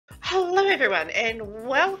Hello everyone and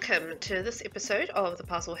welcome to this episode of the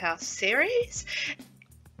Puzzle House series.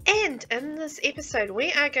 And in this episode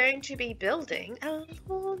we are going to be building a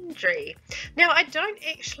laundry. Now I don't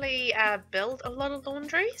actually build a lot of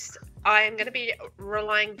laundries. I am going to be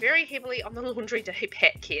relying very heavily on the laundry day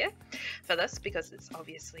pack here for this because it's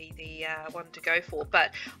obviously the one to go for.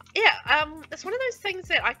 But yeah, it's one of those things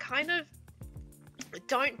that I kind of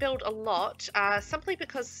don't build a lot simply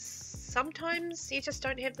because sometimes you just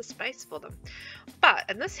don't have the space for them. But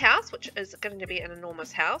in this house, which is going to be an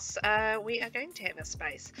enormous house, we are going to have a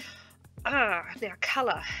space. Now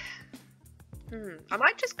colour. I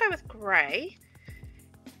might just go with grey.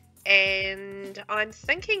 And I'm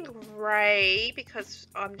thinking grey because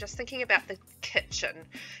I'm just thinking about the kitchen.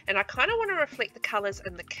 And I kind of want to reflect the colours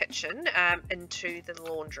in the kitchen into the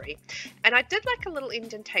laundry. And I did like a little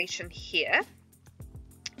indentation here,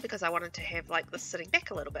 because I wanted to have like this sitting back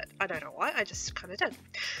a little bit. I don't know why, I just kind of did.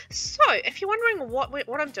 So if you're wondering what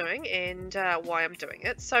I'm doing and why I'm doing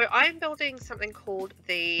it, so I'm building something called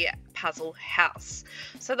the Puzzle House.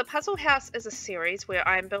 So the Puzzle House is a series where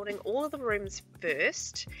I'm building all of the rooms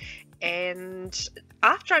first, and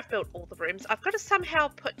after I've built all the rooms, I've got to somehow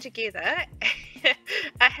put together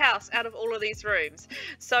a house out of all of these rooms.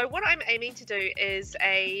 So what I'm aiming to do is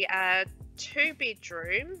a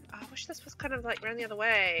 2-bedroom. I wish this was kind of like around the other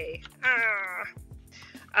way.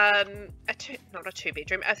 Not a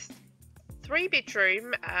 2-bedroom, a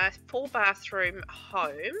 3-bedroom, 4-bathroom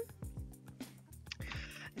home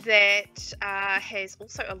that has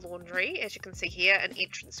also a laundry, as you can see here, an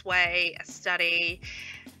entranceway, a study,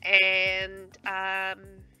 and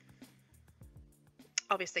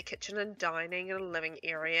obviously kitchen and dining and a living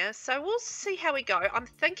area. So we'll see how we go. I'm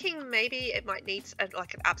thinking maybe it might need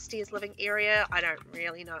like an upstairs living area. I don't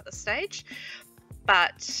really know at this stage,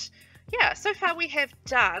 but yeah, so far we have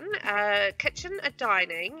done a kitchen, a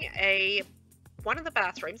dining, one of the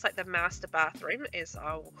bathrooms, like the master bathroom as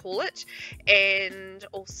I will call it, and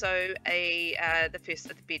also the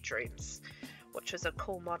first of the bedrooms, which was a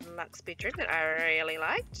cool modern luxe bedroom that I really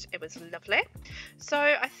liked. It was lovely. So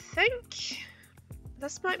I think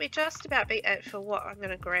this might be just about be it for what I'm going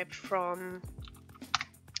to grab from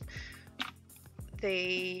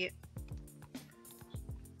the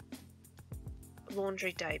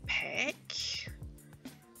laundry day pack.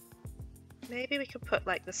 Maybe we could put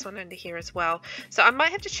like this one into here as well. So I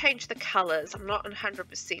might have to change the colours. I'm not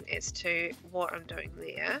 100% as to what I'm doing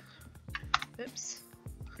there. Oops.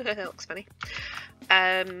 That looks funny.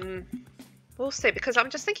 We'll see, because I'm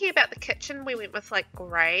just thinking about the kitchen. We went with like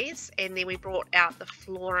greys, and then we brought out the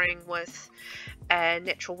flooring with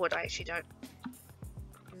natural wood. I actually don't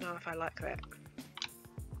know if I like that.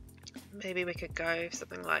 Maybe we could go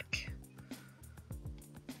something like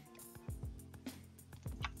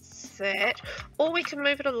that, or we can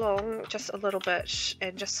move it along just a little bit,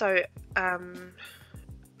 and just so and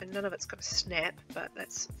none of it's going to snap, but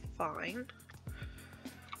that's fine.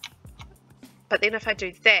 But then if I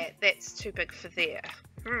do that, that's too big for there.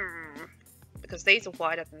 Because these are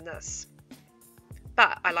wider than this.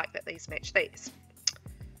 But I like that these match these.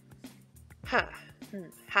 I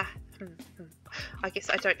guess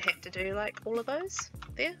I don't have to do like all of those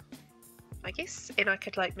there, I guess. And I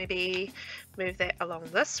could like maybe move that along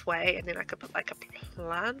this way, and then I could put like a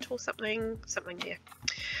plant or something there.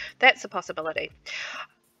 That's a possibility.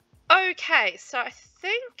 Okay, so I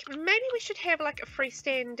think maybe we should have like a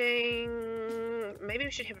freestanding,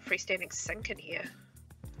 sink in here,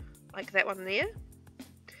 like that one there,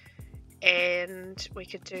 and we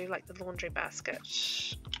could do like the laundry basket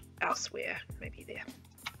elsewhere, maybe there.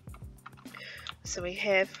 So we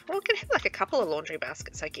can have like a couple of laundry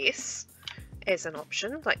baskets, I guess, as an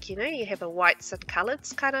option. Like, you know, you have a whites and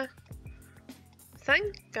coloureds kind of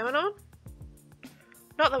thing going on.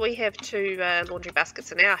 Not that we have 2 laundry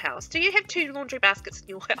baskets in our house. Do you have 2 laundry baskets in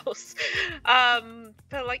your house?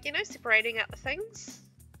 But like, you know, separating out the things.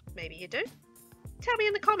 Maybe you do. Tell me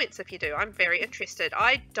in the comments if you do. I'm very interested.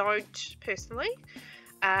 I don't personally,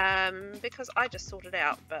 because I just sort it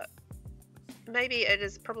out. But maybe it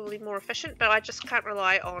is probably more efficient. But I just can't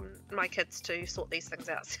rely on my kids to sort these things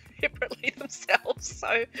out separately themselves.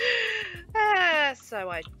 So I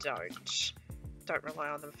don't rely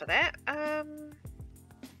on them for that.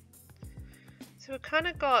 So we've kind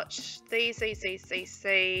of got these. I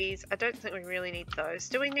don't think we really need those.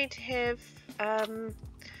 Do we need to have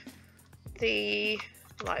the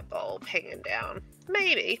light bulb hanging down?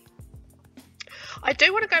 Maybe. I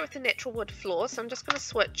do want to go with the natural wood floor, so I'm just going to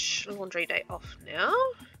switch laundry day off now.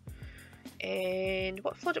 And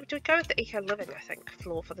what floor do we go with? The Eco Living, I think,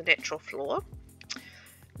 floor for the natural floor.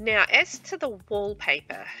 Now, as to the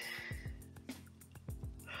wallpaper,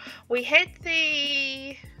 We had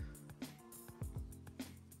the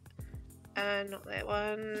not that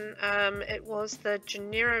one. It was the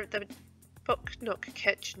Book Nook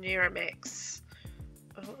kit Genera-Max.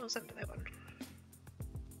 Oh, what was under that one?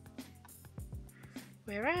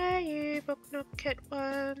 Where are you, Book Nook kit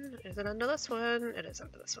one? Is it under this one? It is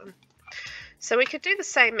under this one. So we could do the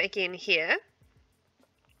same again here.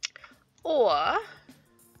 Or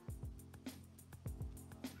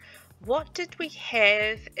what did we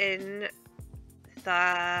have in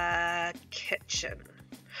the kitchen?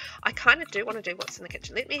 I kind of do want to do what's in the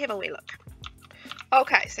kitchen. Let me have a wee look.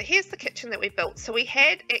 Okay, so here's the kitchen that we built. So we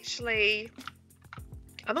had actually,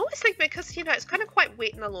 I'm always thinking, because you know it's kind of quite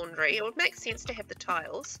wet in the laundry, it would make sense to have the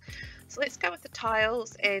tiles. So let's go with the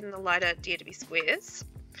tiles and the lighter Dare to Be squares.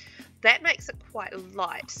 That makes it quite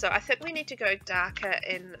light, so I think we need to go darker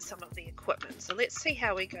in some of the equipment. So let's see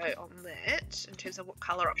how we go on that in terms of what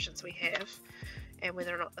colour options we have and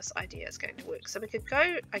whether or not this idea is going to work. So we could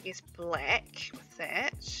go, I guess, black with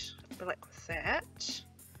that,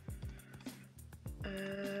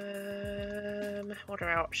 what are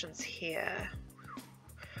our options here?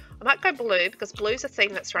 I might go blue because blue's a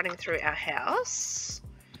theme that's running through our house.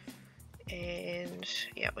 And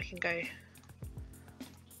yeah, we can go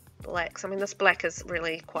blacks. I mean, this black is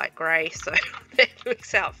really quite grey, so that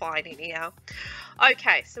works out fine anyhow.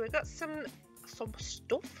 Okay, so we've got some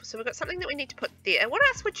stuff. So we've got something that we need to put there. What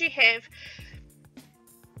else would you have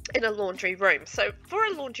in a laundry room? So for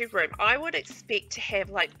a laundry room, I would expect to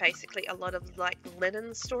have like basically a lot of like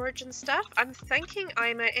linen storage and stuff. I'm thinking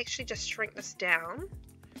I might actually just shrink this down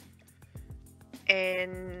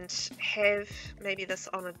and have maybe this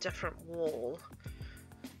on a different wall.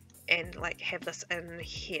 And like have this in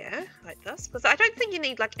here like this, because I don't think you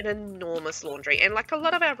need like an enormous laundry, and like a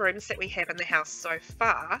lot of our rooms that we have in the house so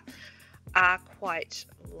far are quite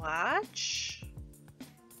large.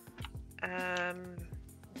 No,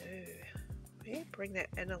 we bring that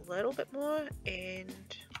in a little bit more,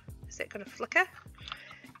 and is that going to flicker?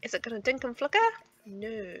 Is it going to dink and flicker?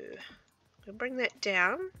 No, we'll bring that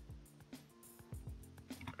down.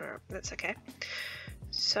 Oh, that's okay.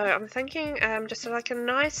 So I'm thinking just like a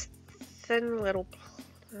nice thin little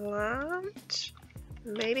plant.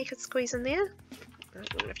 Maybe could squeeze in there. I'm going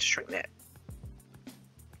to have to shrink that.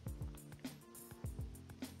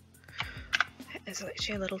 That is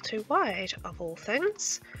actually a little too wide of all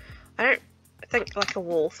things. I don't think like a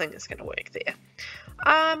wall thing is going to work there.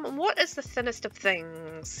 What is the thinnest of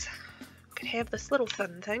things? Could have this little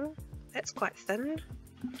thin thing. That's quite thin.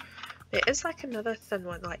 There is like another thin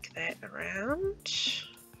one like that around.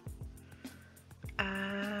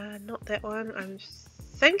 Not that one. I'm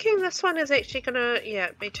thinking this one is actually gonna,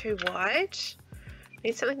 yeah, be too wide.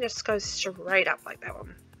 Need something that just goes straight up like that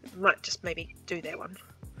one. Might just maybe do that one.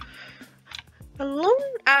 A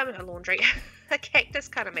laundry. A cactus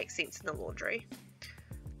kind of makes sense in the laundry.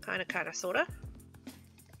 Kind of, sorta.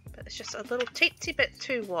 But it's just a little teensy bit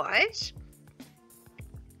too wide.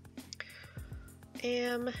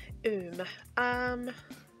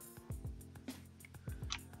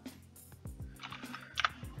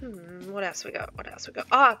 What else we got?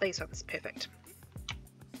 Ah, these ones, perfect.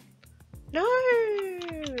 No!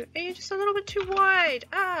 Are you just a little bit too wide?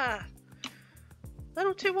 Ah! A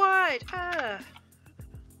little too wide. Ah!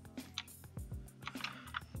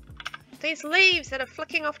 These leaves that are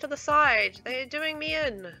flicking off to the side, they're doing me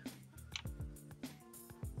in.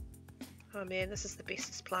 Oh man, this is the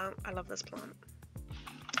bestest plant. I love this plant.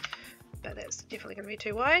 But that's definitely going to be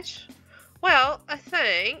too wide. Well, I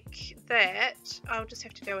think that I'll just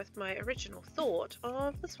have to go with my original thought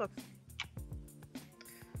of this one.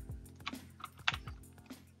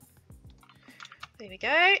 There we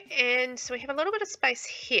go. And so we have a little bit of space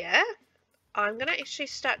here. I'm going to actually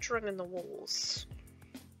start drawing in the walls.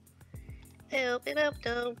 And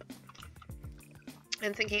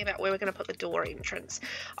thinking about where we're going to put the door entrance.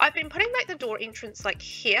 I've been putting like the door entrance like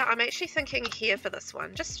here. I'm actually thinking here for this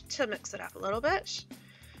one, just to mix it up a little bit.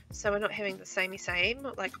 So we're not having the same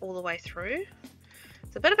like all the way through.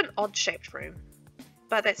 It's a bit of an odd shaped room,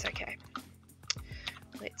 but that's okay.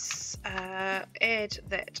 Let's add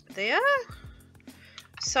that there.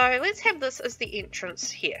 So let's have this as the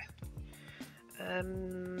entrance here.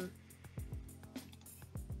 I'm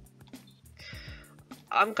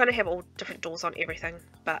going to have all different doors on everything,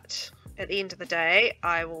 but at the end of the day,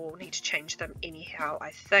 I will need to change them anyhow,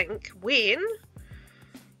 I think, when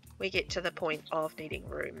we get to the point of needing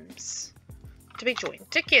rooms to be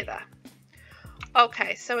joined together.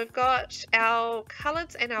 Okay, so we've got our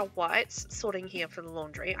colours and our whites sorting here for the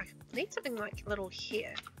laundry. I need something like little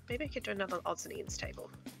here. Maybe I could do another odds and ends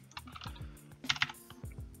table.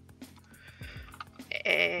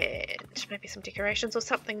 And maybe some decorations or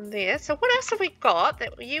something there. So what else have we got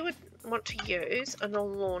that you would want to use in the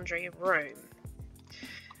laundry room?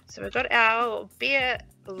 So we've got our bare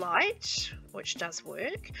light, which does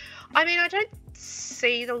work. I mean, I don't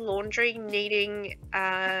see the laundry needing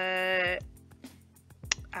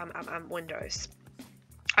windows.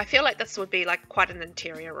 I feel like this would be like quite an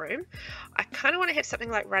interior room. I kind of want to have something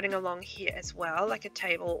like running along here as well, like a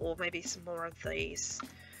table or maybe some more of these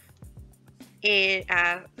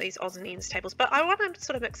odds and ends tables, but I want to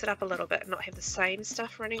sort of mix it up a little bit and not have the same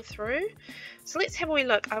stuff running through. So let's have a wee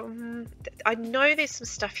look. I know there's some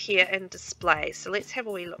stuff here in display, so let's have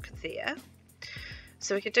a wee look there.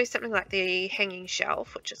 So we could do something like the hanging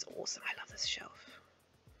shelf, which is awesome. I love this shelf.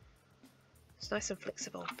 It's nice and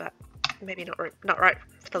flexible, but maybe not right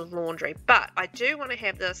for the laundry. But I do want to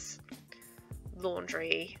have this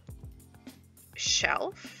laundry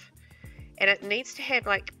shelf. And it needs to have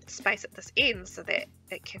like space at this end so that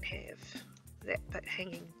it can have that bit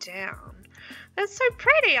hanging down. That's so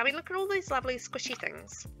pretty. I mean, look at all these lovely squishy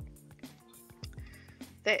things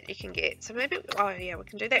that you can get. So maybe, oh yeah, we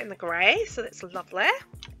can do that in the grey. So that's lovely.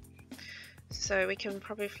 So we can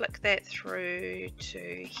probably flick that through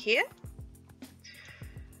to here.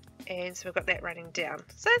 And so we've got that running down.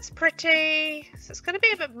 So it's pretty. So it's going to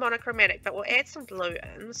be a bit monochromatic, but we'll add some blue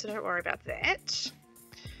in. So don't worry about that.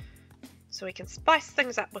 So we can spice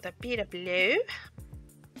things up with a bit of blue.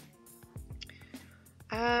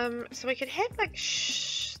 So we could have like,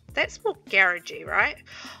 that's more garagey, right?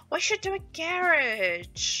 We should do a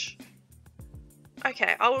garage.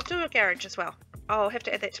 Okay, I will do a garage as well. I'll have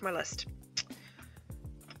to add that to my list.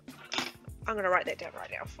 I'm going to write that down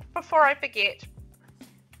right now before I forget.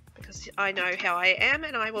 Because I know how I am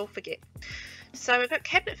and I will forget. So we've got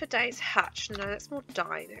cabinet for Day's hutch. No, that's more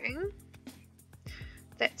dining.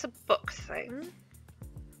 That's a book thing.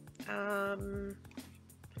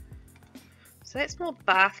 So that's more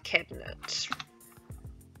bath cabinet.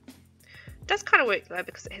 Does kind of work though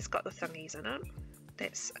because it has got the thingies in it.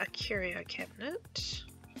 That's a curio cabinet.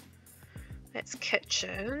 That's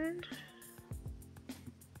kitchen.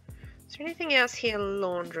 Is there anything else here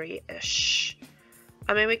laundry-ish?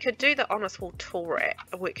 I mean, we could do the honest wool tool rack,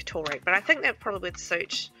 a work tool rack, but I think that probably would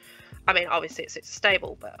suit. I mean, obviously it suits a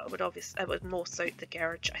stable, but it would more suit the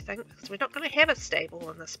garage, I think, because we're not going to have a stable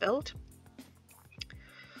in this build.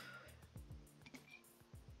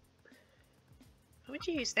 What would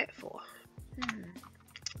you use that for? You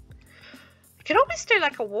could almost do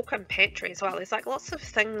like a walk-in pantry as well. There's like lots of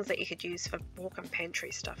things that you could use for walk-in pantry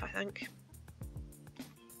stuff, I think.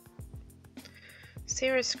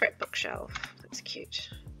 Sarah's scrapbook shelf. That's cute.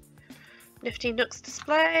 Nifty Nooks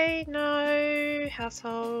display, no.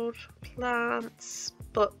 Household, plants,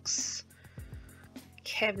 books,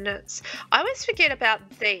 cabinets. I always forget about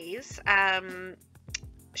these. The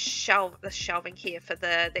shelving here for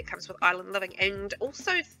that comes with Island Living, and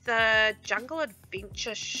also the Jungle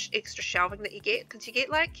Adventure extra shelving that you get, because you get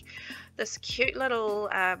like this cute little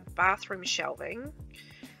bathroom shelving.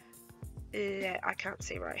 Yeah, I can't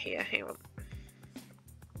see right here. Hang on.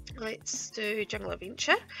 Let's do Jungle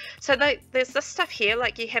Adventure. So there's this stuff here,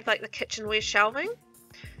 like you have like the kitchenware shelving,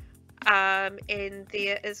 and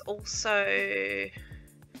there is also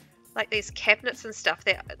like these cabinets and stuff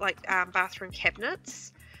that like bathroom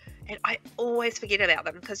cabinets, and I always forget about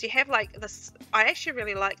them because you have like this. I actually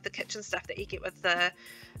really like the kitchen stuff that you get with the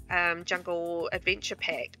Jungle Adventure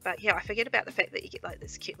pack, but yeah, I forget about the fact that you get like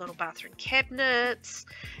this cute little bathroom cabinets,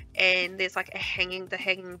 and there's like the hanging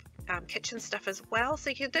kitchen stuff as well. So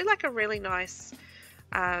you can do like a really nice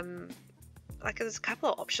like there's a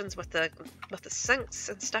couple of options with the sinks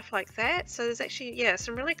and stuff like that. So there's actually, yeah,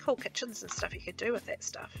 some really cool kitchens and stuff you could do with that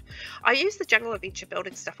stuff. I use the Jungle Adventure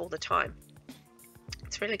building stuff all the time.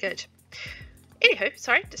 It's really good. Anywho,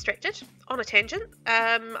 sorry, distracted, on a tangent.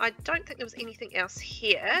 I don't think there was anything else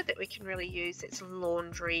here that we can really use that's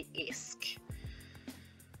laundry-esque.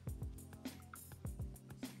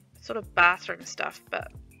 Sort of bathroom stuff, but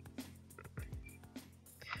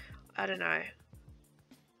I don't know.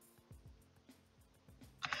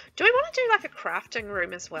 Do we want to do like a crafting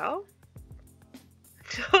room as well?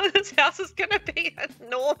 This house is going to be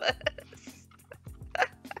enormous.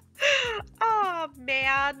 Oh,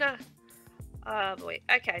 man. Oh boy.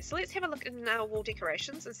 Okay, so let's have a look in our wall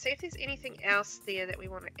decorations and see if there's anything else there that we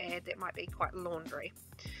want to add that might be quite laundry.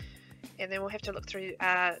 And then we'll have to look through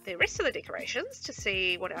the rest of the decorations to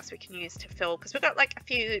see what else we can use to fill, because we've got like a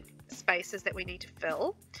few spaces that we need to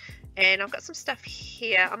fill. And I've got some stuff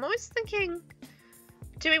here. I'm always thinking,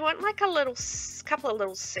 do we want like a couple of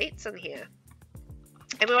little seats in here?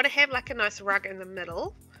 And we want to have like a nice rug in the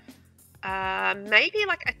middle. Maybe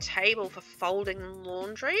like a table for folding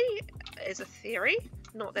laundry is a theory.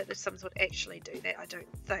 Not that the Sims would actually do that, I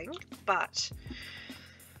don't think, but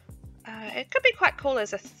it could be quite cool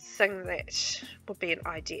as a thing that would be an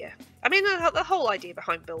idea. I mean, the whole idea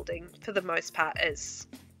behind building, for the most part, is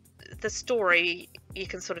the story you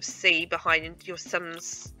can sort of see behind your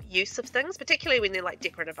Sims' use of things, particularly when they're like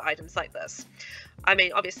decorative items like this. I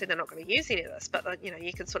mean, obviously they're not going to use any of this, but you know,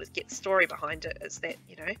 you can sort of get the story behind it. Is that,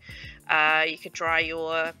 you know, you could dry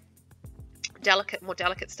your more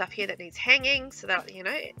delicate stuff here that needs hanging, so that, you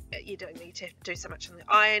know, you don't need to do so much in the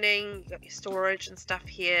ironing. You've got your storage and stuff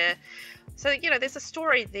here, so you know there's a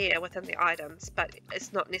story there within the items, but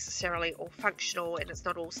it's not necessarily all functional, and it's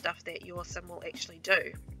not all stuff that your Sim will actually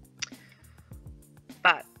do.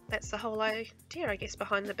 But that's the whole idea, I guess,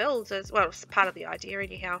 behind the builds. Is, well, it's part of the idea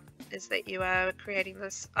anyhow, is that you are creating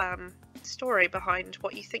this story behind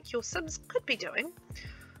what you think your Sims could be doing.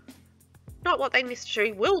 Not what they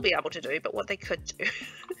necessarily will be able to do, but what they could do.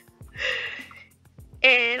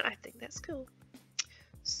 And I think that's cool.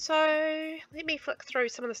 So let me flick through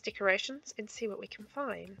some of this decorations and see what we can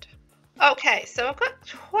find. Okay, so I've got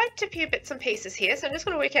quite a few bits and pieces here, so I'm just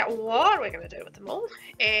going to work out what we're going to do with them all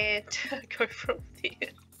and go from there.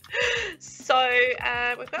 So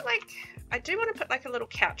we've got like, I do want to put like a little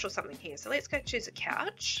couch or something here, so let's go choose a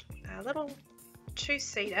couch, a little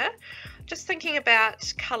 2-seater. Just thinking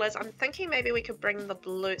about colours, I'm thinking maybe we could bring the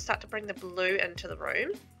blue, start to bring the blue into the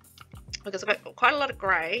room, because I've got quite a lot of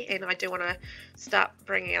grey and I do want to start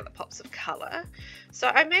bringing out the pops of colour. So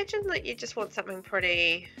I imagine that you just want something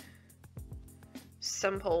pretty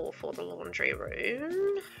simple for the laundry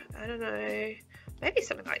room. I don't know, maybe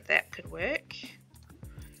something like that could work.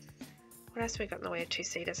 What else have we got in the way of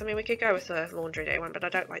 2-seaters? I mean, we could go with a laundry day one, but I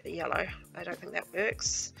don't like the yellow. I don't think that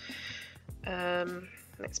works.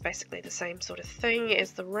 That's basically the same sort of thing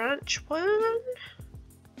as the ranch one.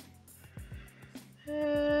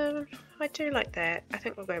 I do like that. I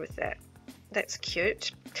think we'll go with that. That's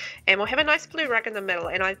cute. And we'll have a nice blue rug in the middle,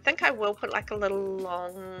 and I think I will put like a little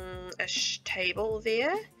long-ish table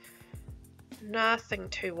there. Nothing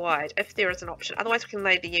too wide, if there is an option. Otherwise we can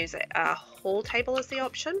maybe use a hall table as the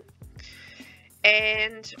option.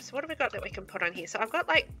 And so what have we got that we can put on here? So I've got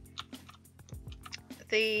like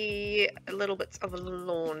the little bits of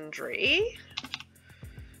laundry,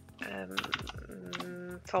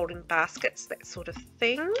 folding baskets, that sort of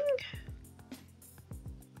thing.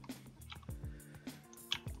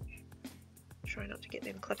 Try not to get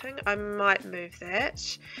them clipping. I might move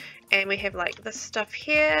that. And we have like this stuff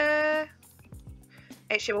here.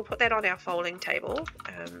 Actually, we'll put that on our folding table.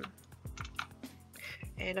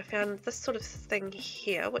 And I found this sort of thing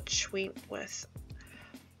here, which went with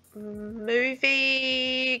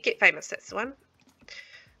movie Get Famous. That's the one.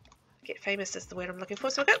 Get Famous is the word I'm looking for.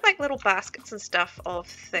 So I've got like little baskets and stuff of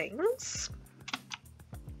things.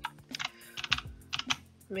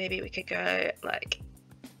 Maybe we could go like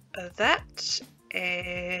that,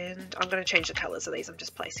 and I'm going to change the colours of these. I'm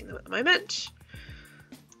just placing them at the moment.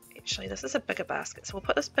 Actually, this is a bigger basket, so we'll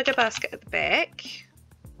put this bigger basket at the back,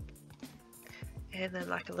 and then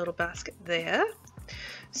like a little basket there.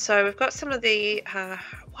 So we've got some of the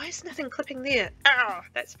why is nothing clipping there? Oh,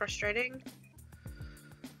 that's frustrating.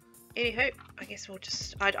 Anywho, I guess we'll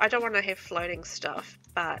just, I don't want to have floating stuff,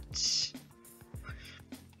 but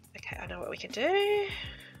okay, I know what we can do.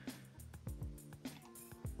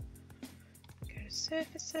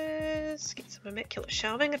 Surfaces, get some immaculate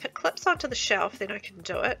shelving. If it clips onto the shelf, then I can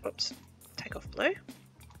do it. Oops, take off blue.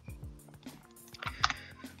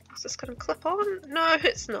 Is this going to clip on? No,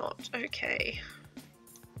 it's not. Okay.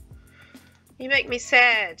 You make me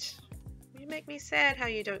sad. You make me sad how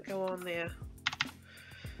you don't go on there.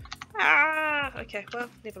 Ah, okay, well,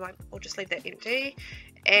 never mind. We'll just leave that empty.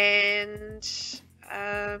 And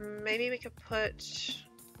maybe we could put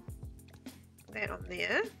that on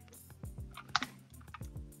there.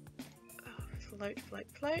 Float, float,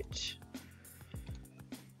 float.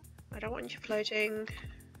 I don't want you floating.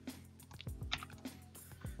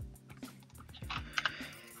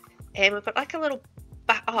 And we've got like a little,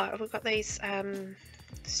 oh, we've got these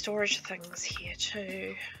storage things here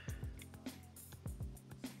too.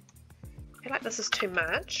 I feel like this is too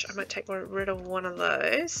much. I might take rid of one of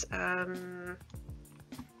those.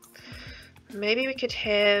 Maybe we could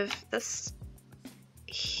have this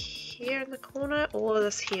here in the corner, or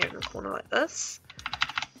this here in the corner like this.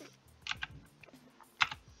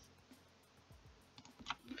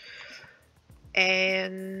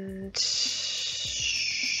 And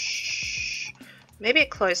maybe a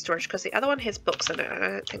closed storage, because the other one has books in it. I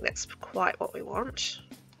don't think that's quite what we want.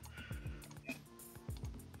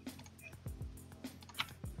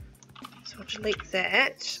 delete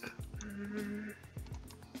that.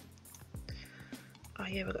 Oh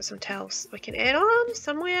yeah, we've got some towels we can add on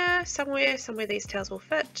somewhere these towels will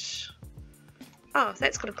fit. Oh,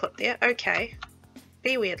 that's got a clip there. Okay.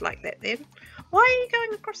 Be weird like that then. Why are you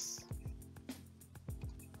going across?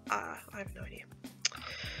 I have no idea.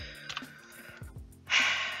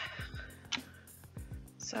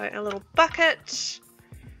 So a little bucket.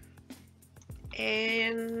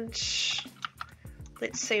 And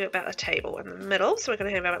let's see about the table in the middle. So we're going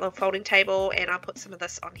to have our little folding table, and I'll put some of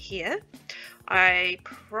this on here. I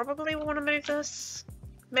probably want to move this.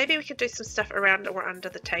 Maybe we could do some stuff around or under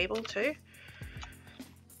the table too.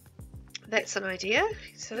 That's an idea.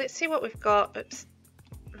 So let's see what we've got. Oops,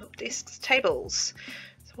 not desks, tables.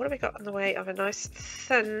 So what have we got in the way of a nice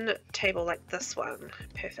thin table like this one?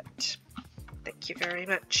 Perfect. Thank you very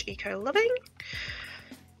much, Eco Living.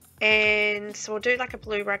 And so we'll do like a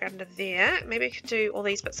blue rug under there. Maybe we could do all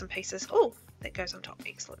these bits and pieces. Oh, that goes on top.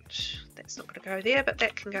 Excellent. That's not going to go there, but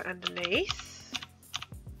that can go underneath.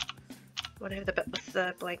 I want to have the bit with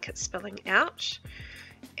the blanket spilling out.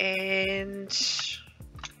 And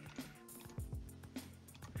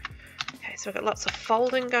okay, so we've got lots of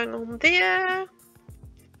folding going on there.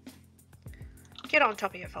 Get on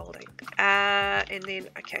top of your folding. And then,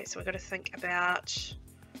 okay, so we've got to think about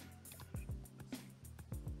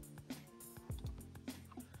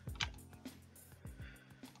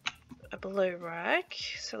a blue rug.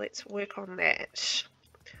 So let's work on that.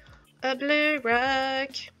 A blue rug.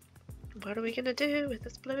 What are we going to do with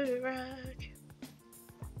this blue rug?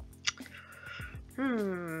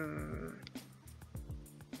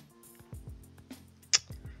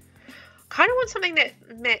 Kind of want something that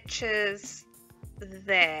matches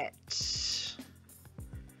that.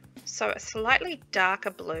 So a slightly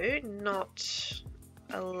darker blue, not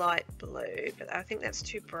a light blue, but I think that's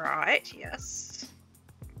too bright. Yes.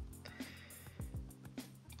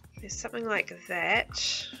 There's something like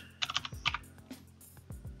that.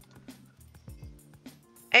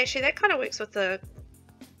 Actually, that kind of works with the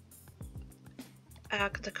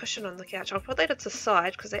cushion on the couch. I'll put that to the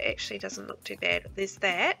side because it actually doesn't look too bad. There's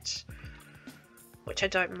that, which I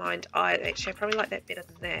don't mind either. Actually, I probably like that better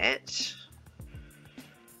than that.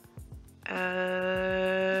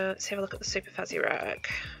 Let's have a look at the super fuzzy rug.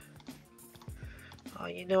 Oh,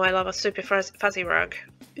 you know I love a super fuzzy rug.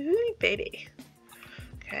 Ooh, baby.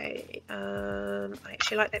 Okay, I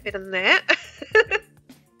actually like that better than that.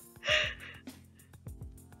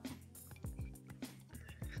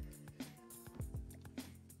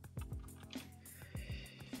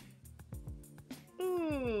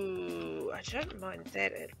 Ooh, I don't mind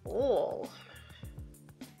that at all.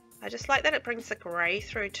 I just like that it brings the grey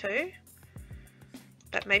through too.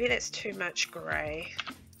 But maybe that's too much grey.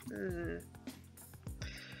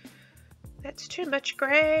 That's too much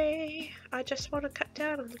grey. I just want to cut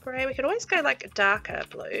down on the grey. We could always go like a darker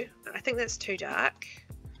blue. I think that's too dark.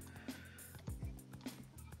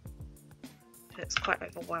 It's quite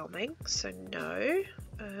overwhelming, so no.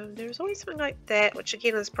 There's always something like that, which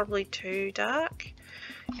again is probably too dark.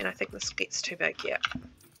 And I think this gets too big, yeah.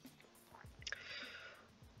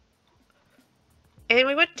 And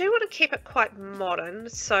we do want to keep it quite modern,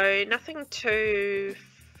 so nothing too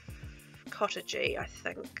cottagey, I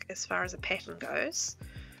think, as far as a pattern goes.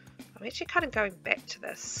 I'm actually kind of going back to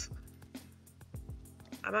this.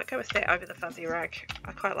 I might go with that over the fuzzy rug.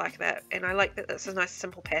 I quite like that, and I like that it's a nice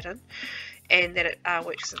simple pattern, and that it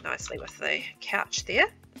works nicely with the couch there.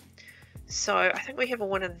 So I think we have a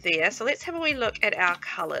winner there. So let's have a wee look at our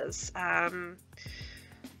colours. So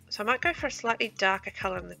I might go for a slightly darker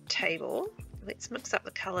colour on the table. Let's mix up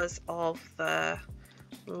the colours of the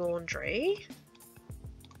laundry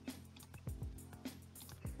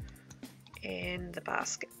and the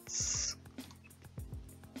baskets.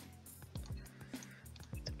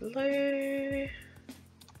 The blue,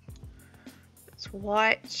 it's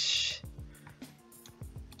white,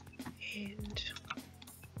 and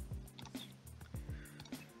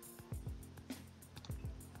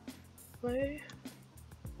blue.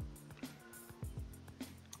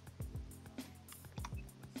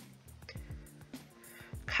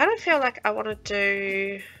 Kind of feel like I want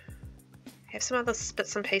to have some other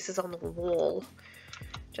bits and pieces on the wall,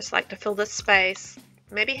 just like to fill this space.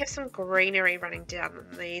 Maybe have some greenery running down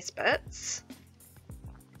in these bits,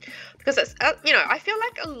 because it's you know, I feel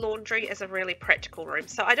like a laundry is a really practical room,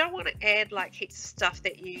 so I don't want to add like heaps of stuff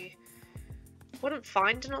that you wouldn't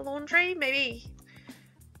find in a laundry. Maybe,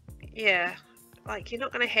 yeah, like you're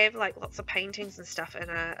not going to have like lots of paintings and stuff in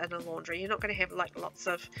a laundry. You're not going to have like lots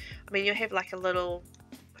of, I mean, you'll have like a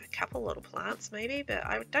couple little plants maybe, but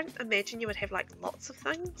I don't imagine you would have like lots of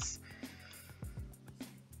things.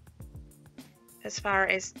 as far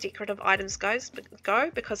as decorative items go,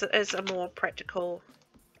 because it is a more practical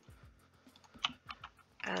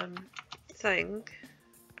thing,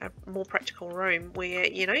 a more practical room where,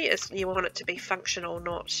 you know, you want it to be functional,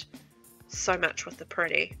 not so much with the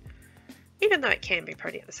pretty. Even though it can be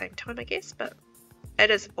pretty at the same time, I guess, but it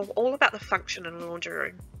is all about the function in a laundry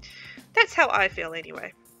room. That's how I feel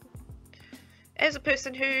anyway. As a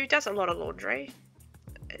person who does a lot of laundry,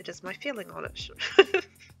 it is my feeling on it.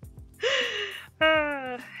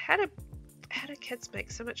 How do kids make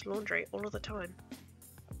so much laundry all of the time?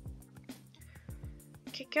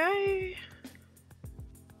 Okay, go.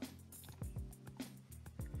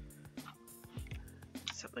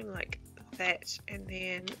 Something like that, and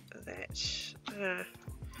then that.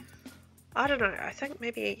 I don't know. I think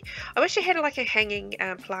maybe I wish I had like a hanging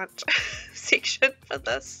plant section for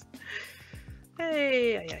this.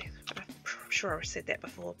 Hey, I'm sure I said that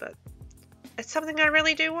before, but it's something I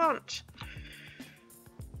really do want.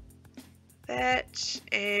 That,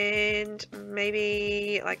 and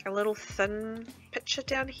maybe like a little thin picture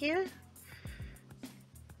down here.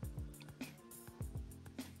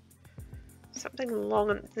 Something long,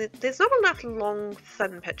 and there's not enough long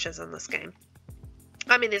thin pictures in this game.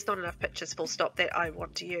 I mean, there's not enough pictures full stop that I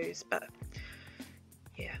want to use, but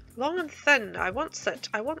yeah, long and thin. I want it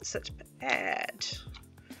bad.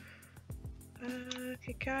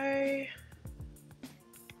 Okay, go.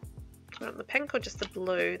 Do I want the pink or just the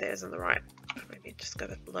blue? That isn't the right. Maybe just go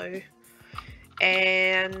with blue.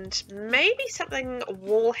 And maybe something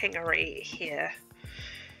wall hangery here.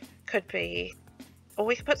 Could be. Or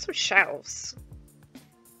we could put some shelves.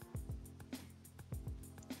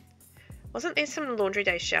 Wasn't there some laundry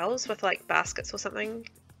day shelves with like baskets or something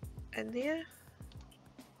in there?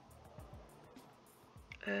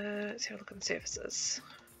 Let's have a look on surfaces.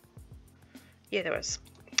 Yeah, there was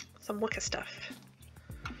some wicker stuff.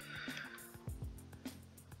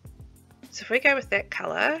 So if we go with that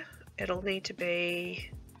colour, it'll need to be,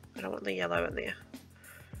 I don't want the yellow in there.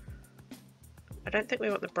 I don't think we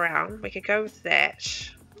want the brown. We could go with that.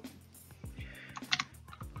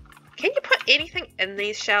 Can you put anything in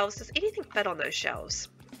these shelves? Does anything fit on those shelves?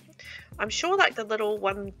 I'm sure like the little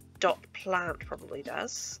one dot plant probably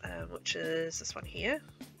does, which is this one here.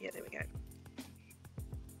 Yeah, there we go.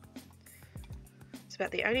 It's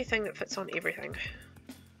about the only thing that fits on everything,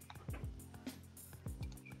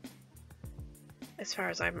 as far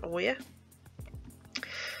as I'm aware.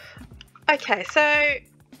 Okay, so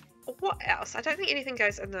what else? I don't think anything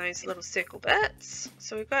goes in those little circle bits.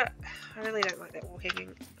 So we've got, I really don't like that wall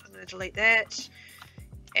hanging. I'm going to delete that.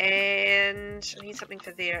 And I need something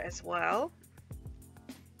for there as well.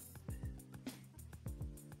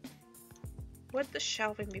 Would the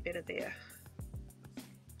shelving be better there?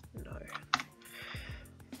 No.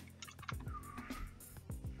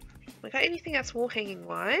 We got anything else wall hanging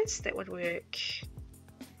wise that would work?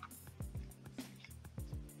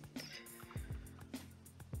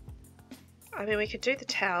 I mean, we could do the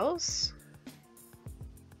towels.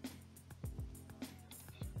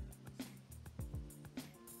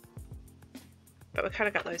 But we kind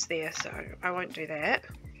of got those there, so I won't do that.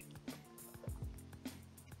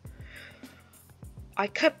 I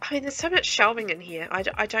mean, there's so much shelving in here. I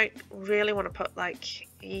don't really want to put like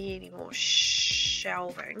any more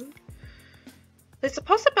shelving. There's a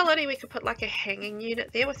possibility we could put like a hanging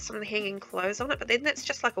unit there with some hanging clothes on it, but then that's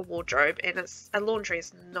just like a wardrobe, and a laundry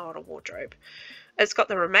is not a wardrobe. It's got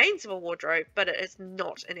the remains of a wardrobe, but it is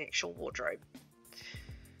not an actual wardrobe.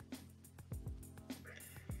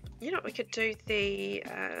 You know, we could do the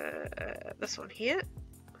this one here.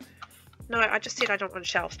 No, I just said I don't want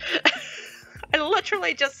shelves. I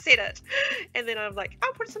literally just said it, and then I'm like,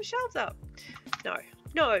 I'll put some shelves up.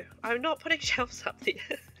 No, I'm not putting shelves up there.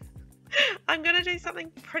 I'm going to do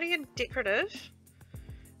something pretty and decorative,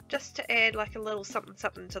 just to add like a little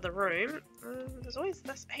something to the room. There's always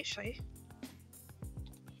this, actually.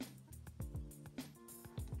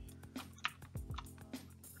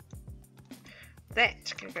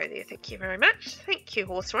 That can go there, thank you very much. Thank you,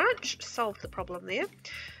 Horse Ranch. Solved the problem there.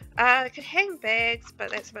 I could hang bags,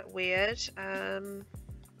 but that's a bit weird.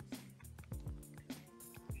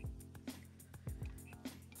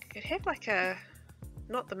 Could have like a,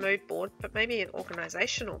 not the mood board, but maybe an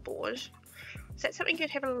organisational board. Is that something you'd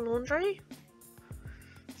have in a laundry?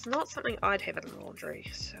 It's not something I'd have in a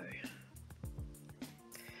laundry, so.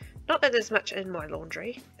 Not that there's much in my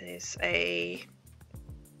laundry. There's a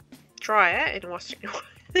dryer and a washing.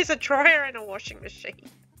 There's a dryer and a washing machine.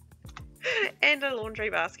 And a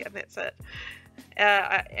laundry basket, and that's it.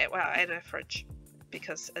 Well, and a fridge,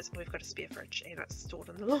 because we've got a spare fridge and it's stored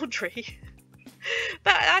in the laundry.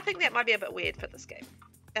 But I think that might be a bit weird for this game.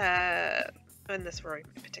 in this room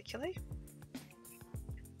particularly.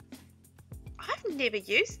 I've never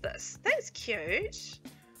used this. That's cute.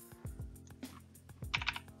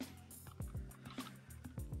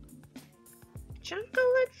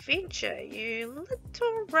 Jungle adventure, you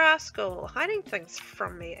little rascal. Hiding things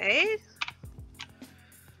from me, eh?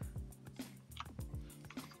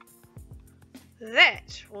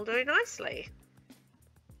 That will do nicely.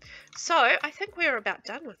 So, I think we're about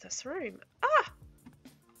done with this room. Ah!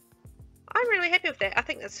 I'm really happy with that. I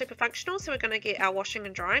think that's super functional. So we're going to get our washing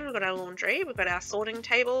and drying. We've got our laundry. We've got our sorting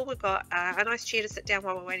table. We've got a nice chair to sit down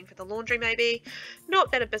while we're waiting for the laundry maybe.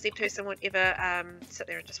 Not that a busy person would ever sit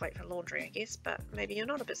there and just wait for laundry, I guess. But maybe you're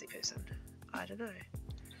not a busy person. I don't know.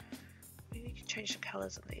 Maybe you can change the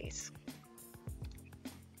colours of these.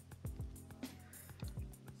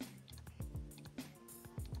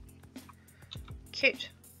 Cute.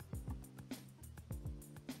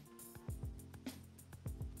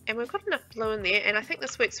 And we've got enough blue in there, and I think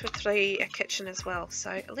this works with the kitchen as well.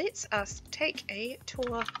 So let's us take a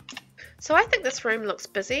tour. So I think this room looks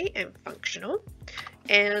busy and functional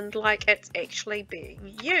and like it's actually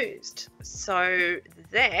being used. So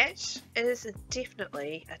that is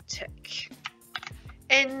definitely a tick.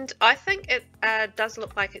 And I think it does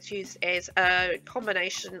look like it's used as a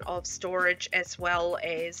combination of storage as well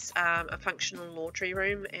as a functional laundry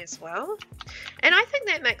room as well. And I think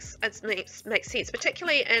that makes sense,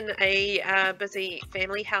 particularly in a busy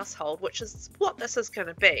family household, which is what this is going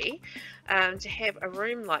to be, to have a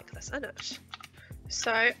room like this in it.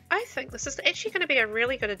 So I think this is actually going to be a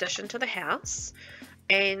really good addition to the house,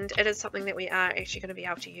 and it is something that we are actually going to be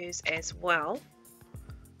able to use as well,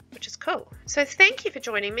 which is cool. So thank you for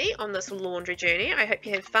joining me on this laundry journey. I hope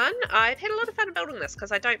you had fun. I've had a lot of fun building this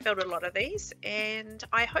because I don't build a lot of these, and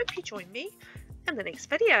I hope you join me in the next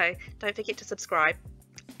video. Don't forget to subscribe,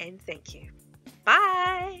 and thank you.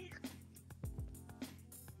 Bye!